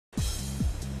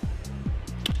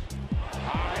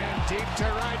Deep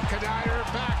to right, Kadire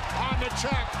back on the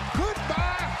check.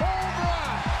 Goodbye, home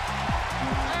run.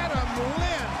 Adam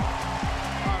Lind,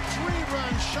 a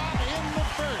three-run shot in the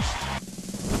first.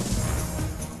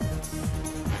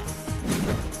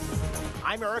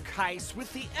 I'm Eric Heiss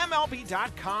with the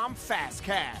MLB.com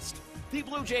FastCast. The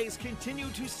Blue Jays continue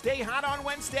to stay hot on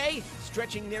Wednesday,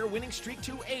 stretching their winning streak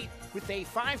to 8 with a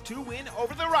 5-2 win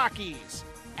over the Rockies.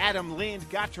 Adam Lind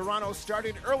got Toronto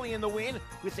started early in the win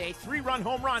with a 3-run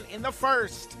home run in the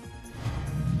first.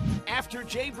 After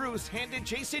Jay Bruce handed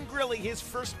Jason Grilli his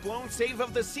first blown save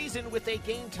of the season with a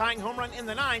game-tying home run in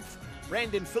the 9th,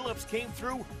 Brandon Phillips came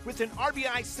through with an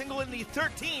RBI single in the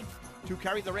 13th to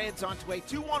carry the Reds onto a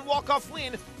 2-1 walk-off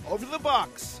win over the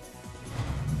Bucks.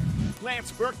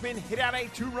 Lance Berkman hit out a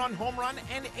 2-run home run,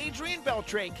 and Adrian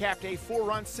Beltre capped a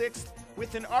 4-run 6th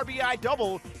with an RBI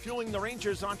double, fueling the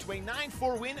Rangers onto a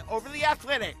 9-4 win over the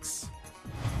Athletics.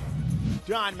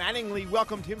 Don Mattingly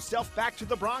welcomed himself back to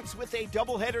the Bronx with a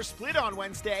doubleheader split on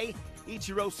Wednesday.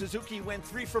 Ichiro Suzuki went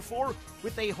 3 for 4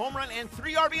 with a home run and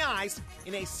 3 RBIs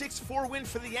in a 6-4 win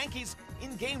for the Yankees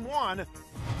in Game 1.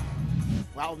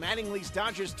 While Mattingly's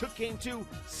Dodgers took Game 2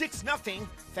 6-0,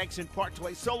 thanks in part to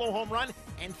a solo home run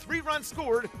and 3 runs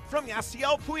scored from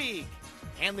Yasiel Puig.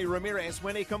 Hanley Ramirez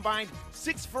went a combined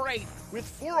 6 for 8 with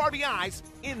 4 RBIs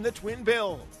in the Twin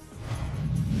Bill.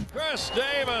 Chris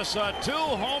Davis, a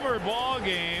 2-homer ball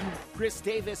game. Chris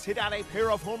Davis hit out a pair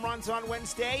of home runs on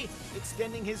Wednesday,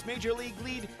 extending his major league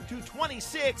lead to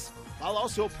 26, while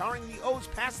also powering the O's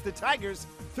past the Tigers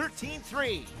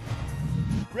 13-3.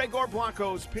 Gregor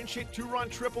Blanco's pinch hit 2-run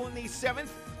triple in the 7th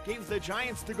gave the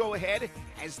Giants the go-ahead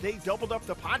as they doubled up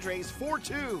the Padres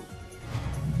 4-2.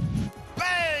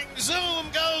 Bang! Zoom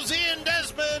goes Ian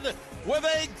Desmond with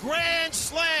a grand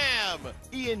slam.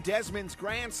 Ian Desmond's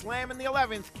grand slam in the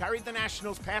 11th carried the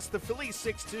Nationals past the Phillies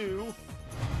 6-2.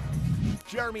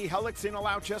 Jeremy Hellickson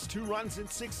allowed just 2 runs in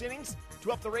 6 innings to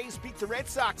help the Rays beat the Red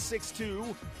Sox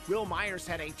 6-2. Will Myers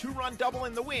had a 2-run double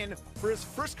in the win for his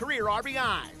first career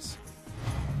RBIs.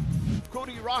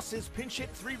 Cody Ross's pinch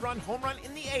hit 3-run home run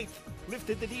in the 8th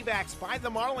lifted the D-backs by the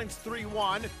Marlins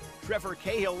 3-1. Trevor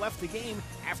Cahill left the game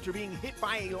after being hit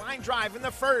by a line drive in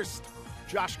the first.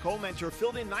 Josh Colmenter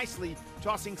filled in nicely,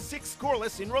 tossing 6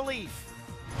 scoreless in relief.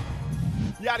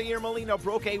 Yadier Molina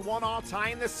broke a 1-all tie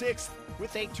in the 6th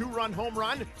with a 2-run home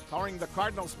run, powering the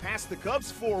Cardinals past the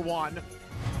Cubs 4-1.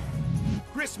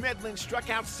 Chris Medlin struck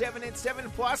out 7 and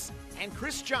 7+, and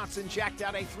Chris Johnson jacked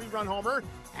out a 3-run homer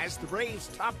as the Braves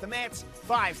topped the Mets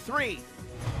 5-3.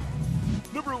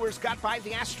 The Brewers got by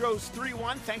the Astros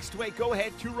 3-1 thanks to a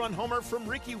go-ahead 2-run homer from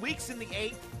Ricky Weeks in the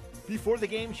 8th. Before the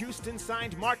game, Houston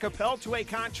signed Mark Appel to a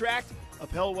contract.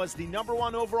 Appel was the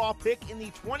 #1 overall pick in the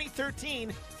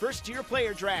 2013 first-year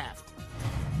player draft.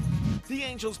 The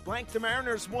Angels blanked the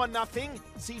Mariners 1-0.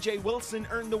 C.J. Wilson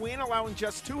earned the win, allowing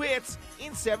just 2 hits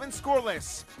in 7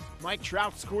 scoreless. Mike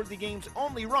Trout scored the game's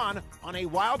only run on a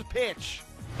wild pitch.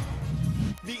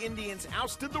 The Indians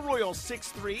ousted the Royals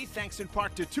 6-3, thanks in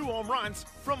part to 2 home runs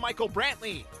from Michael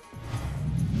Brantley.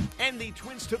 And the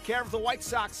Twins took care of the White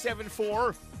Sox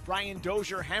 7-4. Brian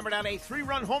Dozier hammered out a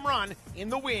 3-run home run in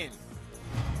the win.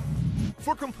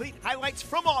 For complete highlights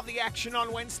from all the action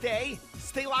on Wednesday,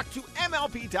 stay locked to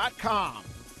MLB.com.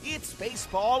 It's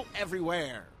baseball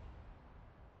everywhere.